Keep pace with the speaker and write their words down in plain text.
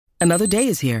Another day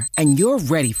is here, and you're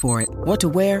ready for it. What to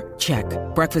wear? Check.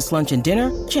 Breakfast, lunch, and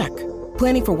dinner? Check.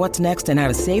 Planning for what's next and how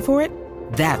to save for it?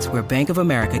 That's where Bank of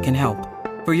America can help.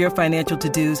 For your financial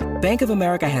to-dos, Bank of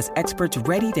America has experts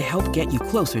ready to help get you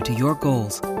closer to your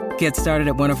goals. Get started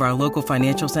at one of our local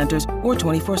financial centers or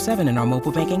 24/7 in our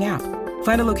mobile banking app.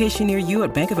 Find a location near you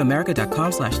at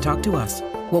bankofamerica.com/talktous.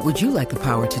 What would you like the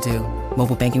power to do?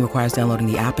 Mobile banking requires downloading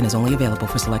the app and is only available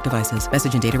for select devices.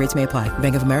 Message and data rates may apply.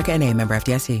 Bank of America N.A., member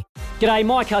FDIC. G'day,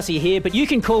 Mike Hussey here, but you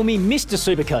can call me Mr.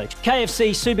 Supercoach. KFC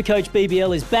Supercoach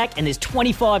BBL is back and there's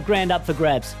 25 grand up for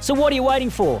grabs. So what are you waiting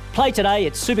for? Play today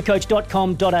at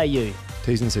supercoach.com.au.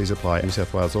 T's and C's apply. New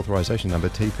South Wales authorisation number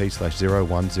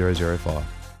TP/01005.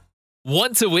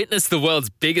 Want to witness the world's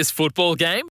biggest football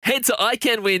game? Head to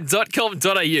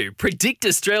iCanWin.com.au, predict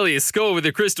Australia's score with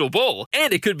a crystal ball,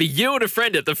 and it could be you and a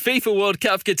friend at the FIFA World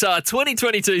Cup Qatar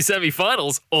 2022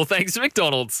 semi-finals, all thanks to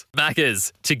McDonald's.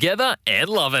 Maccas, together and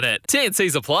loving it.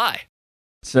 T&Cs apply.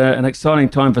 It's an exciting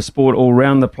time for sport all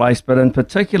around the place, but in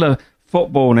particular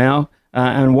football now.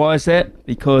 And why is that?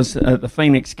 Because the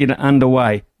Phoenix get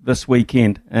underway this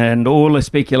weekend, and all the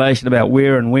speculation about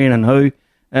where and when and who,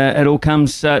 it all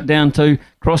comes down to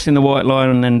crossing the white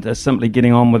line and simply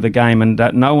getting on with the game. And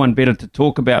no one better to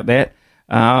talk about that,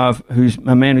 who's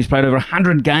a man who's played over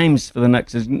 100 games for the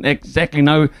Knicks, exactly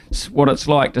knows what it's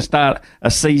like to start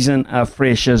a season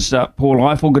fresh, as Paul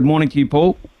Eiffel. Good morning to you,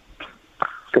 Paul.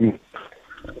 Good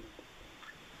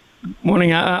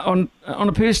morning. On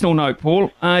a personal note, Paul,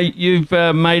 you've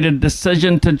made a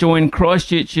decision to join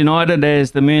Christchurch United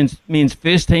as the men's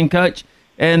first team coach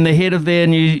and the head of their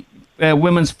new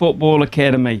Women's Football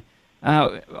Academy.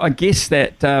 I guess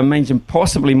that means you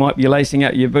possibly might be lacing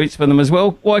up your boots for them as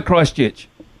well. Why Christchurch?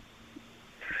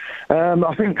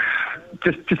 I think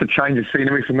just a change of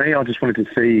scenery for me. I just wanted to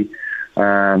see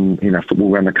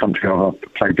football around the country. I've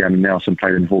played down in Nelson,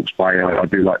 played in Hawke's Bay. I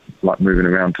do like moving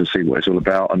around to see what it's all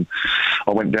about. And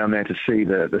I went down there to see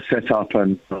the setup,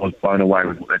 and I was blown away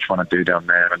with what they're trying to do down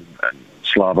there. And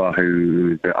Slava,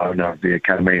 who is the owner of the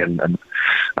academy and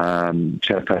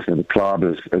chairperson of the club,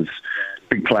 has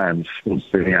big plans. Wants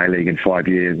to be in the A-League in 5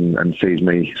 years and sees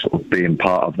me sort of being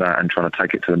part of that and trying to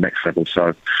take it to the next level.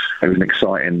 So it was an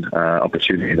exciting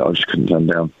opportunity that I just couldn't turn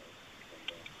down.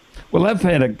 Well, they've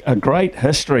had a great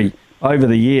history over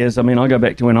the years. I mean, I go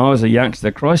back to when I was a youngster.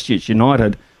 Christchurch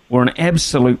United were an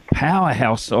absolute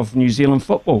powerhouse of New Zealand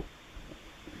football.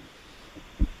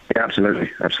 Yeah, absolutely.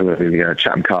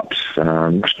 Chatham Cups,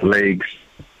 National Leagues,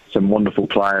 some wonderful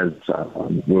players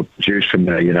were produced from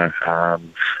there,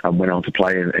 and went on to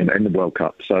play in the World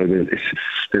Cup. So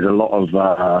there's a lot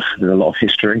of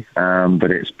history,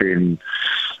 but it's been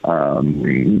a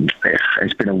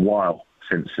while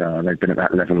since they've been at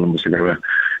that level. Obviously, they were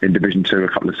in Division 2 a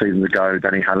couple of seasons ago.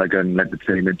 Danny Halligan led the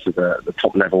team into the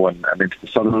top level and into the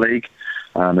Southern League,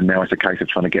 and now it's a case of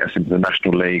trying to get us into the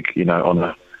National League,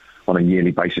 on a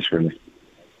yearly basis, really.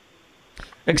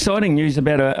 Exciting news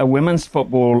about a women's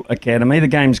football academy. The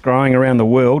game's growing around the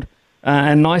world,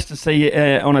 and nice to see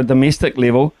on a domestic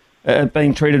level it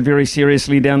being treated very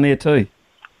seriously down there too.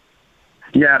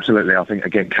 Yeah, absolutely. I think,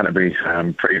 again, Canterbury,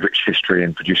 pretty rich history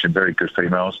in producing very good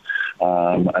females,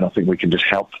 and I think we can just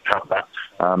help that.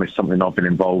 It's something I've been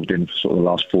involved in for sort of the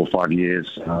last 4 or 5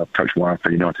 years. Coached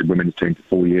Wairarapa United women's team for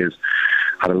 4 years.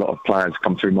 Had a lot of players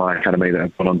come through my academy that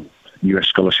have gone on US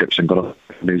scholarships and got to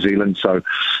New Zealand. So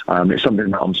it's something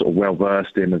that I'm sort of well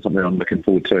versed in and something I'm looking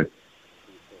forward to.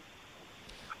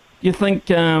 You think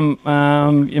you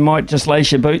might just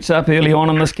lace your boots up early on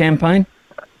in this campaign?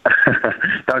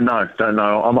 Don't know.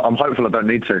 I'm hopeful I don't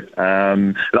need to.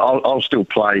 I'll still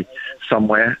play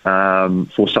somewhere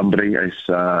for somebody. It's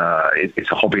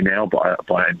a hobby now,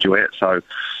 but I enjoy it. So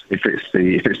if it's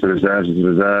the reserves, it's the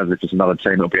reserves. If it's another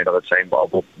team, it'll be another team.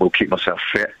 But we'll keep myself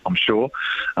fit, I'm sure.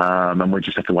 And we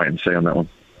just have to wait and see on that one.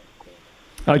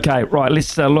 Okay, right.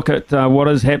 Let's look at what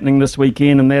is happening this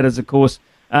weekend, and that is, of course,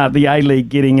 the A-League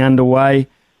getting underway.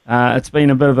 It's been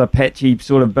a bit of a patchy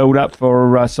sort of build-up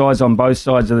for sides on both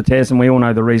sides of the Tas, and we all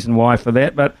know the reason why for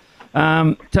that. But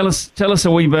tell us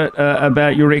a wee bit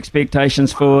about your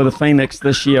expectations for the Phoenix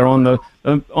this year on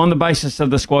the basis of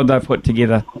the squad they've put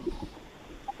together.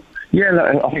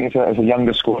 Yeah, I think it's a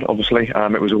younger squad, obviously.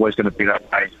 It was always going to be that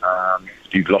way.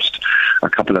 You've lost a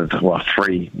couple of,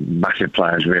 three massive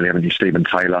players, really. I mean, Stephen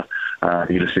Taylor,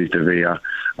 Ulysses De Villa,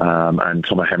 and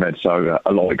Tom Ahmed. So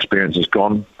a lot of experience has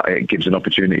gone. It gives an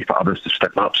opportunity for others to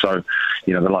step up. So,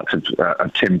 the likes of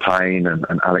Tim Payne and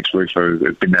Alex Rufo,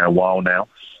 who've been there a while now,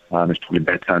 It's probably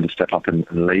their turn to step up and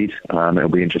lead. It'll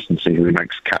be interesting to see who he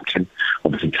makes captain.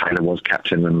 Obviously, Taylor was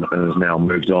captain and has now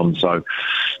moved on, so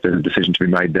there's a decision to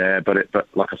be made there. But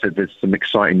like I said, there's some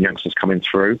exciting youngsters coming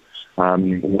through.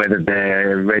 Whether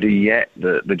they're ready yet,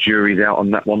 the jury's out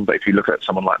on that one. But if you look at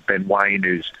someone like Ben Waine,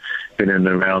 who's been in and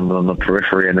around on the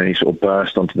periphery, and then he sort of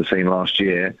burst onto the scene last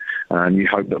year, and you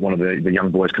hope that one of the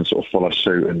young boys can sort of follow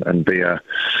suit and be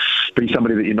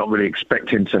somebody that you're not really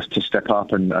expecting to step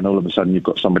up, and all of a sudden you've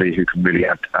got somebody who can really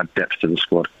add depth to the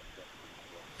squad.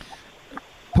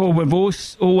 Paul, we've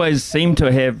always seemed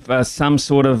to have some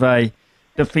sort of a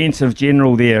defensive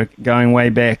general there going way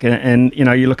back, and you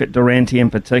know, you look at Durante in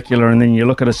particular, and then you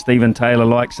look at a Stephen Taylor,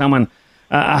 like someone,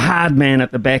 a hard man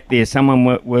at the back there, someone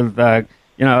with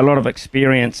you know, a lot of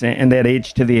experience and that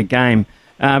edge to their game.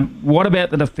 What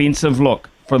about the defensive look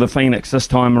for the Phoenix this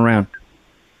time around?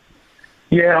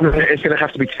 Yeah, I mean, it's going to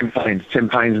have to be Tim Payne. Tim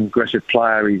Payne's an aggressive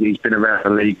player. He's been around the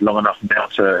league long enough now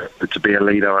to be a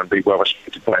leader and be well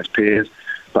respected by his peers.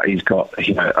 But he's got,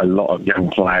 you know, a lot of young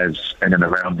players in and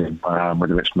around him,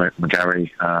 whether it's McGarry,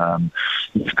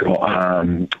 you've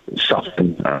got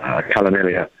Sutton,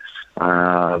 Calamelia,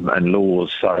 and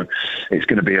Laws. So it's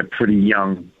going to be a pretty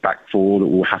young back four that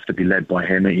will have to be led by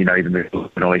him. You know, even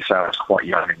though Ollie Sauer's quite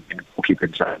young in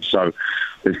goalkeeping terms. So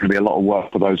there's going to be a lot of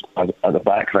work for those guys at the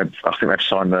back. I think they've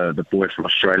signed the boy from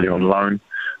Australia on loan.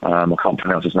 I can't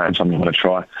pronounce his name, so I'm not going to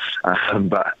try.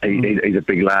 But he's a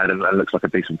big lad and looks like a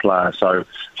decent player. So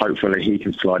hopefully he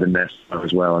can slide in there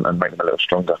as well and make them a little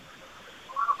stronger.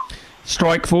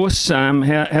 Strike force,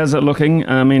 how's it looking?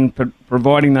 I mean,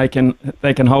 providing they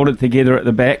can hold it together at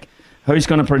the back, who's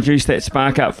going to produce that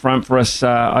spark up front for us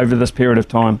over this period of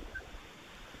time?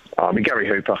 I mean, Gary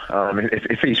Hooper,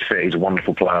 if he's fit, he's a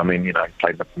wonderful player. I mean, you know,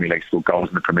 played in the Premier League, scored goals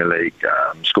in the Premier League,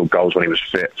 scored goals when he was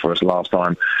fit for us last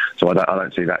time. So I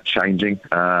don't see that changing.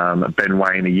 Ben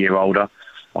Waine, a year older,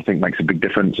 I think makes a big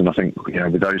difference. And I think, you know,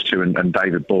 with those two and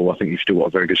David Ball, I think you've still got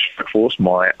a very good strike force.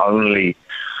 My only,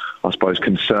 I suppose,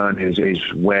 concern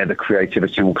is where the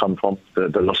creativity will come from. The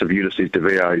loss of Ulysses De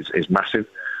Villa is massive.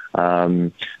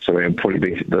 So it'll probably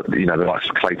be the likes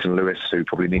of Clayton Lewis, who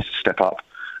probably needs to step up.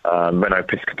 Reno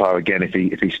Piscopo, again, if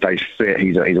he stays fit,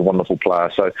 he's a wonderful player.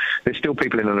 So there's still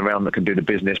people in and around that can do the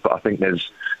business, but I think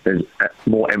there's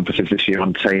more emphasis this year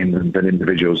on team than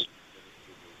individuals.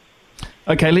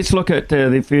 Okay, let's look at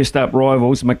the first up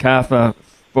rivals, Macarthur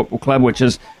Football Club, which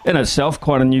is in itself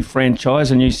quite a new franchise,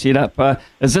 a new setup.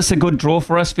 Is this a good draw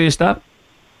for us first up?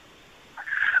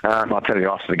 I'll tell you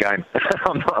after the game.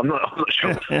 I'm not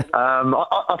sure.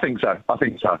 I think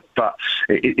so. But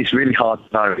it's really hard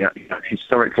to know. You know,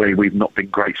 historically, we've not been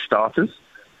great starters.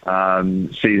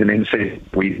 Season in, season,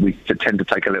 we tend to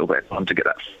take a little bit of time to get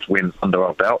that win under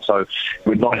our belt. So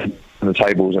we're not in the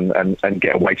tables and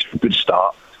get away to a good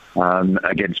start.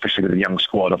 Again, especially with a young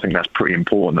squad, I think that's pretty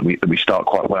important that we start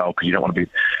quite well, because you don't want to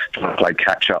be trying to play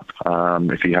catch up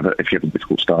if you have a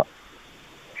difficult start.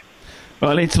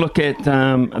 Well, let's look at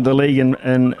the league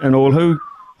and all.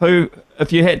 Who,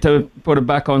 if you had to put a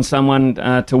buck on someone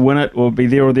to win it or be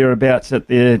there or thereabouts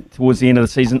towards the end of the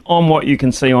season, on what you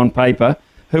can see on paper,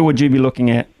 who would you be looking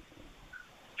at?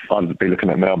 I'd be looking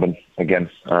at Melbourne again.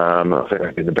 I think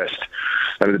they'd be the best.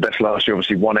 They were the best last year,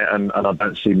 obviously won it, and I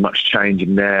don't see much change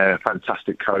in there.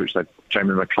 Fantastic coach, like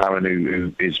Jamie McLaren,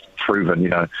 who is proven, you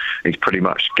know, he's pretty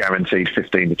much guaranteed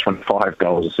 15 to 25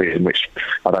 goals a season, which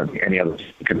I don't think any other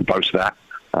team can boast that.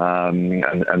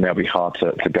 And they'll be hard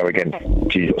to go against.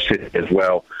 You've got City as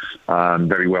well,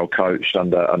 very well coached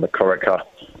under Corica,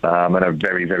 and a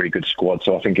very, very good squad.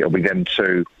 So I think it'll be them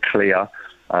two clear.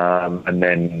 And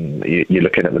then you're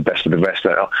looking at the best of the rest.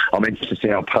 I'm interested to see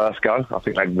how Perth go. I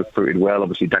think they've recruited well.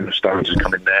 Obviously, Daniel Stones has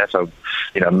come in there, so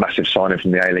you know, massive signing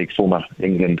from the A-League, former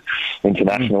England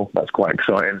international. That's quite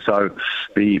exciting. So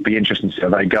be interesting to see how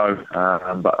they go.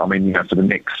 But I mean, you know, for the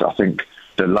Knicks, I think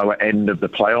the lower end of the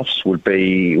playoffs would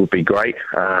be great.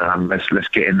 Let's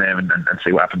get in there and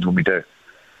see what happens when we do.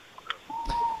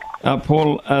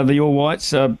 Paul, the All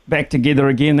Whites are back together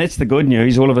again. That's the good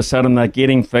news. All of a sudden they're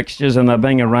getting fixtures and they're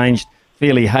being arranged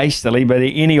fairly hastily, but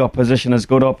any opposition is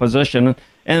good opposition.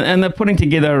 And they're putting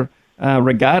together,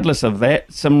 regardless of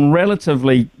that, some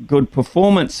relatively good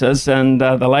performances, and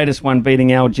the latest one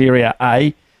beating Algeria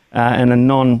A in a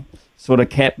non-sort of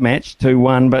cap match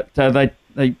 2-1. But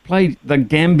they play the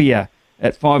Gambia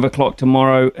at 5 o'clock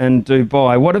tomorrow in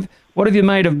Dubai. What have you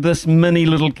made of this mini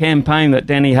little campaign that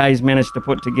Danny Hayes managed to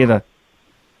put together?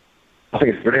 I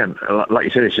think it's brilliant. Like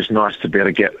you said, it's just nice to be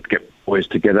able to get boys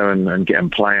together and get them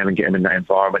playing and get them in that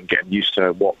environment, get them used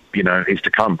to what is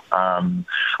to come. I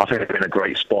think they're in a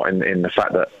great spot in the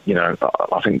fact that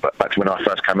I think back to when I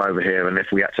first came over here, and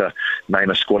if we had to name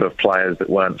a squad of players that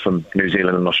weren't from New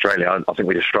Zealand and Australia, I think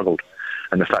we'd have struggled.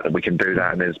 And the fact that we can do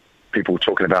that, and there's people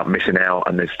talking about missing out,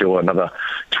 and there's still another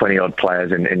 20 odd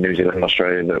players in New Zealand and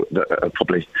Australia that are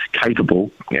probably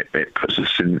capable. It puts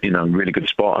us in a really good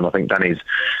spot, and I think Danny's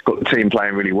got the team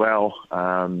playing really well.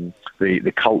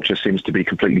 The culture seems to be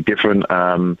completely different,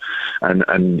 and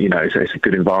it's a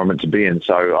good environment to be in.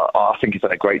 So I think he's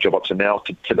done a great job up to now.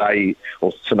 Today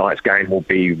or tonight's game will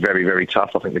be very, very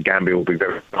tough. I think the Gambia will be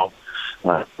very strong.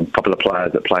 A couple of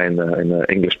players that play in the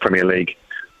English Premier League.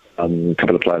 A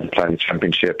couple of players playing the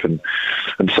Championship and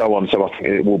so on. So I think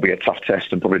it will be a tough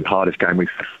test and probably the hardest game we've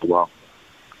had for a while.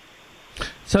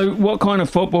 So what kind of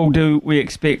football do we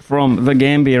expect from the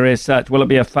Gambia as such? Will it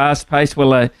be a fast pace? Will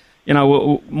they,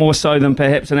 more so than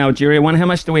perhaps in Algeria? How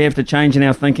much do we have to change in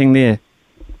our thinking there?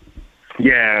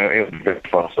 Yeah, it'll be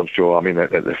fast, I'm sure. I mean,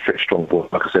 they're fit, strong ball.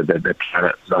 Like I said, they're playing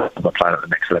at the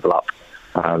next level up.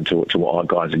 To what our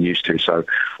guys are used to, so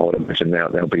I would imagine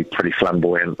they'll be pretty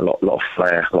flamboyant, a lot of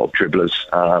flair, a lot of dribblers.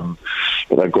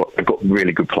 But they've got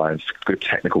really good players, good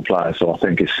technical players. So I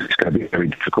think it's going to be very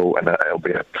difficult, and it'll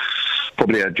be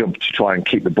probably a job to try and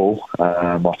keep the ball.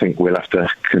 I think we'll have to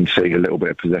concede a little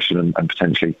bit of possession and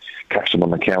potentially catch them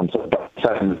on the counter.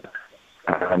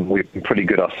 But we've been pretty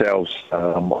good ourselves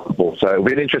on the ball, so it'll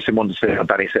be an interesting one to see how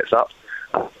Danny sets up.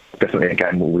 Definitely a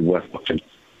game will be worth watching.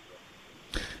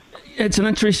 It's an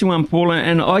interesting one, Paul,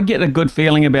 and I get a good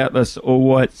feeling about this All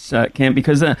Whites camp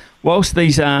because whilst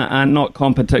these are not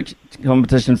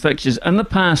competition fixtures, in the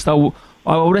past I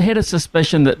would have had a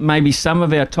suspicion that maybe some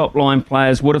of our top-line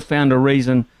players would have found a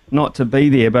reason not to be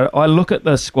there. But I look at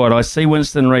this squad, I see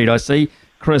Winston Reid, I see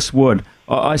Chris Wood,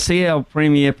 I see our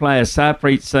premier player,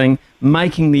 Sarpreet Singh,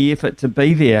 making the effort to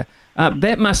be there.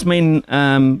 That must mean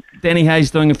Danny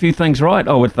Hayes doing a few things right,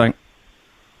 I would think.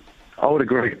 I would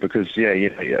agree because,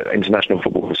 international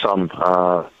football for some,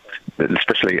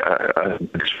 especially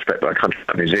disrespect by a country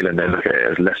like New Zealand, they look at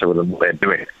it as lesser than what they're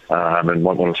doing and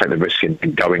won't want to take the risk in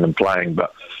going and playing.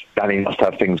 But Danny must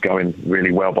have things going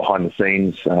really well behind the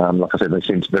scenes. Like I said, they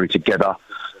seem very together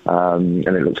and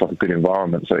it looks like a good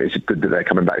environment. So it's good that they're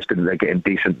coming back. It's good that they're getting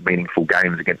decent, meaningful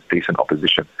games against decent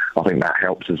opposition. I think that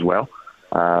helps as well.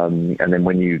 And then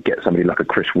when you get somebody like a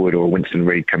Chris Wood or a Winston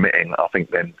Reid committing, I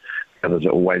think then others are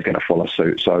always going to follow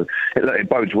suit. So it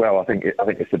bodes well. I think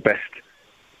it's the best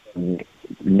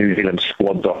New Zealand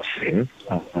squad I've seen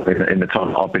in the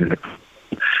time I've been in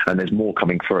and there's more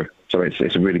coming through. So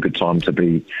it's a really good time to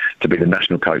be the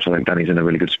national coach. I think Danny's in a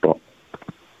really good spot.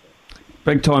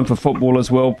 Big time for football as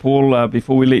well, Paul.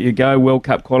 Before we let you go, World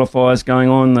Cup qualifiers going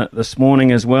on this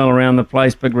morning as well around the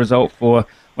place. Big result when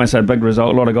I say big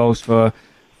result, a lot of goals for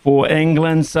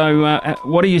England. So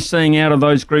what are you seeing out of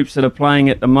those groups that are playing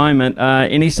at the moment?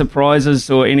 Any surprises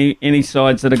or any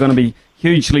sides that are going to be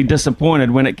hugely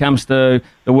disappointed when it comes to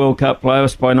the World Cup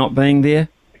playoffs by not being there?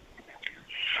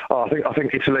 I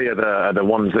think Italy are the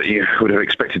ones that you would have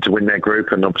expected to win their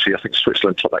group, and obviously I think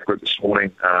Switzerland topped that group this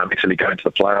morning. Italy going to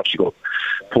the playoffs. You've got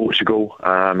Portugal,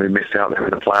 who missed out there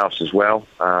in the playoffs as well.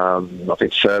 I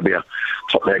think Serbia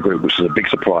topped their group, which is a big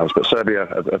surprise. But Serbia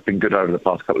have been good over the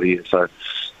past couple of years, so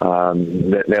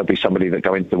there'll be somebody that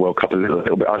go into the World Cup a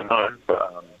little bit unknown, but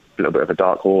a little bit of a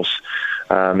dark horse.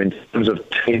 In terms of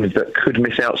teams that could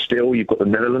miss out still, you've got the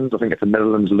Netherlands. I think if the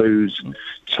Netherlands lose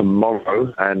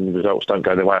tomorrow and results don't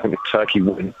go their way, I think if Turkey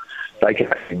win, they can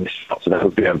actually miss out. So that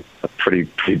would be a pretty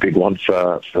big one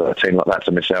for a team like that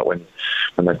to miss out when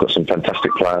they've got some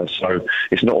fantastic players. So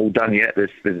it's not all done yet. There's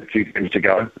a few games to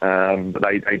go, but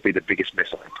they'd be the biggest miss,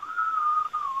 I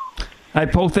think. Hey,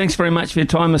 Paul, thanks very much for your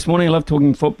time this morning. I love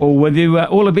talking football with you.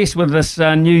 All the best with this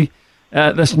new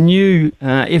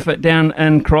effort down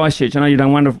in Christchurch. I know you've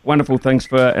done wonderful things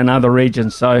in other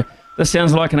regions, so this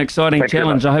sounds like an exciting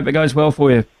challenge. I hope it goes well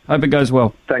for you. Hope it goes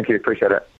well. Thank you, appreciate it.